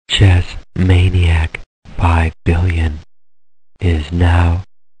Chess Maniac 5 billion is now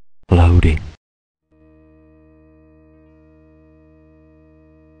loading.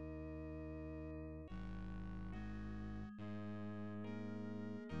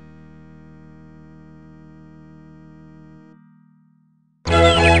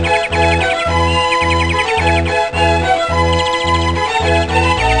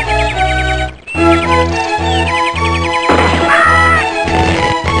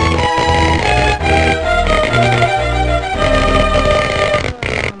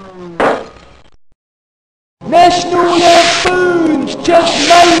 National Lampoon's Chess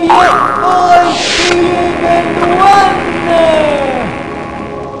Maniac 5 billion and one!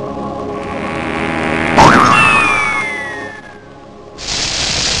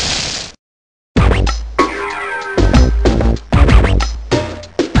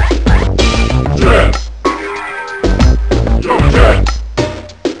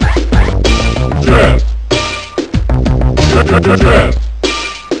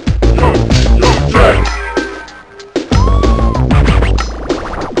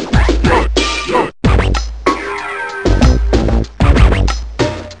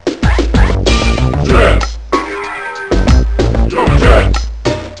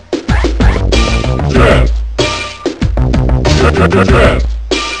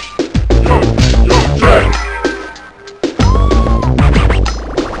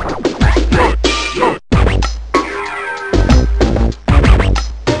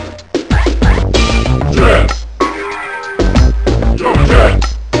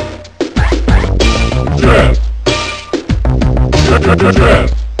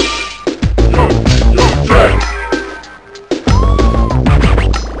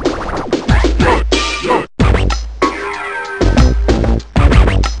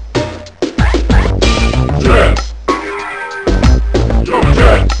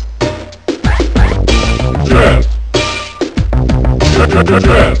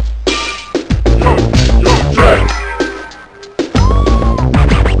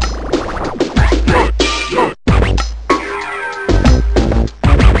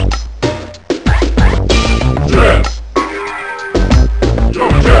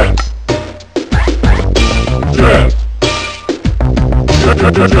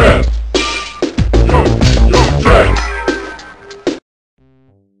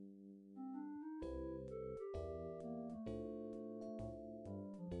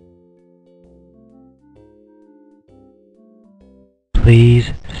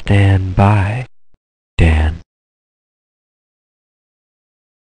 Please stand by, Dan.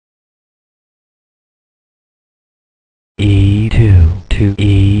 E2 to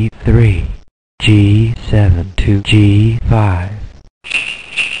E3, G7 to G5.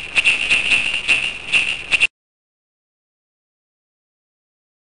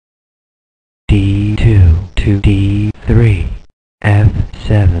 D2 to D3,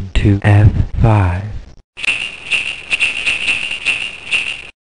 F7 to F5.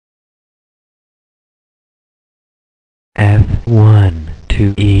 F1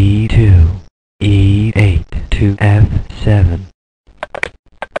 to E2, E8 to F7.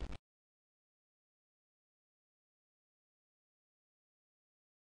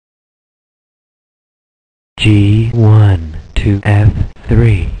 G1 to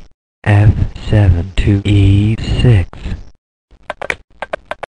F3, F7 to E6.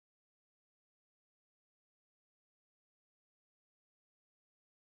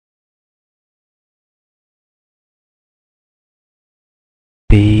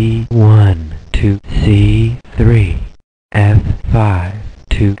 B1 to C3, F5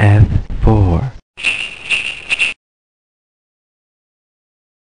 to F4.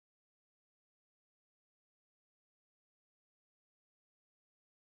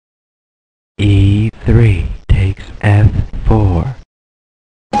 E3 takes F4.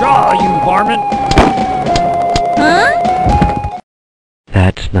 Draw, you varmint! Huh?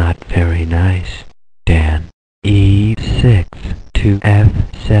 That's not very nice, Dan. E6 to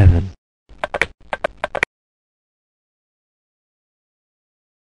F7.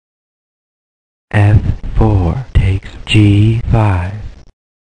 F4 takes G5.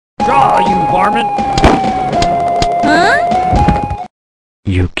 Draw, you varmint! Huh?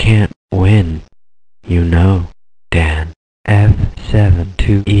 You can't win, you know, Dan. F7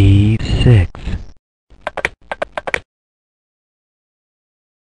 to E6.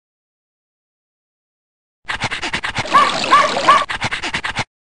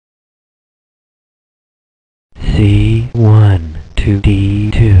 C1 to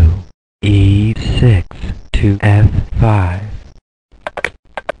D2, E6 to F5.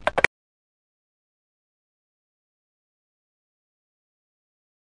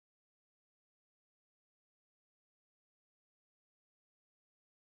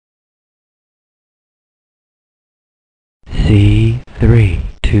 C3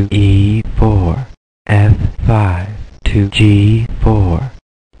 to E4, F5 to G4.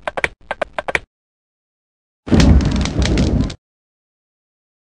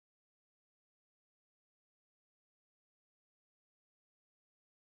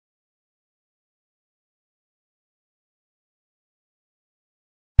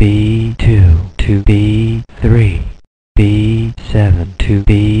 B2 to B3, B7 to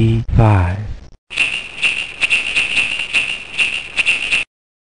B5.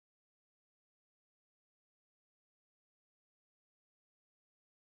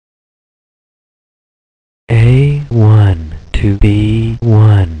 A1 to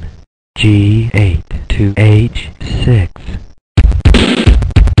B1, G8 to H6.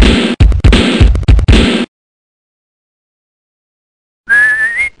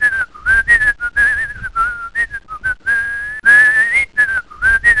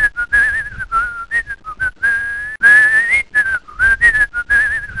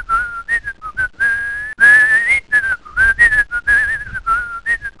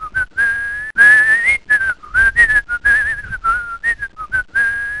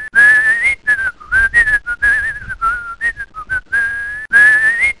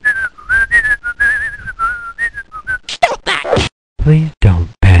 Please don't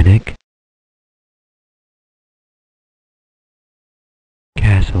panic.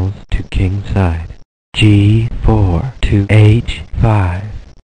 Castles to kingside. G4 to H5.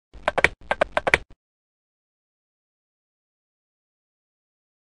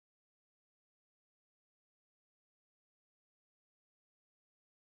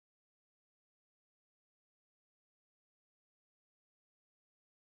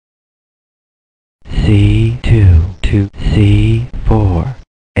 C2 to C4,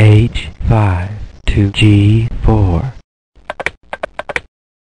 H5 to G4.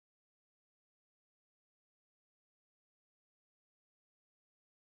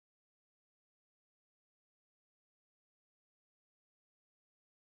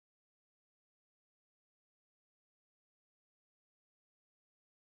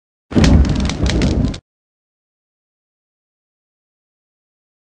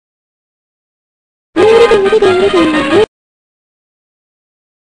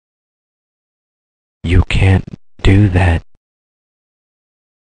 You can't do that.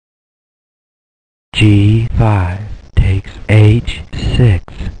 G5 takes H6.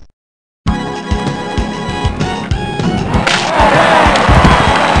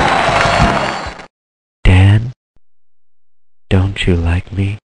 Dan, don't you like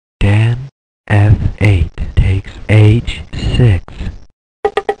me? Dan, F8 takes H6.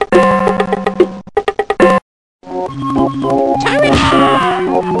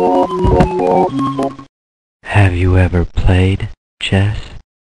 Have you ever played chess,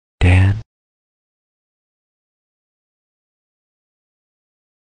 Dan?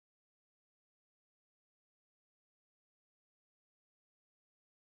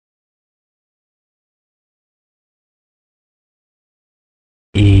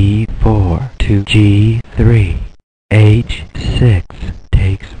 E4 to G3, H6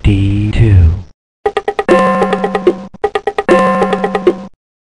 takes D2.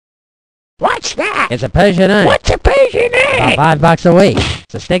 What's that? It's a Persian egg. What's a Persian egg? About $5 a week.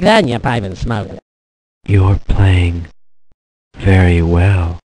 So stick that in your pipe and smoke it. You're playing very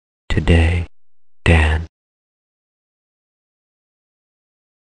well today, Dan.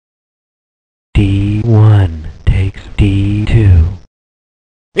 D1 takes D2.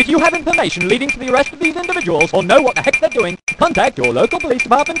 If you have information leading to the arrest of these individuals or know what the heck they're doing, contact your local police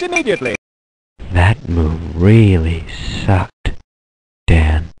department immediately. That move really sucked,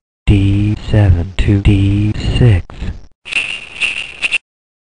 Dan. D7 to D6.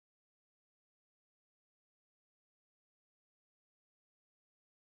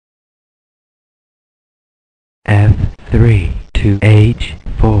 F3 to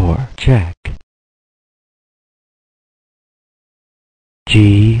H4, check.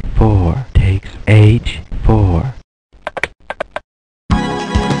 G4 takes H4.